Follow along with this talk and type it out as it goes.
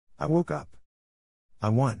I woke up. I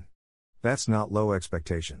won. That's not low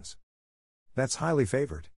expectations. That's highly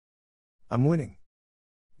favored. I'm winning.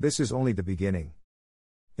 This is only the beginning.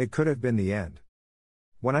 It could have been the end.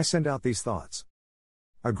 When I send out these thoughts,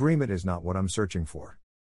 agreement is not what I'm searching for.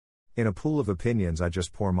 In a pool of opinions, I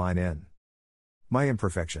just pour mine in. My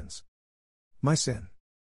imperfections. My sin.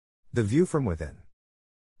 The view from within.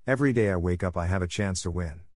 Every day I wake up, I have a chance to win.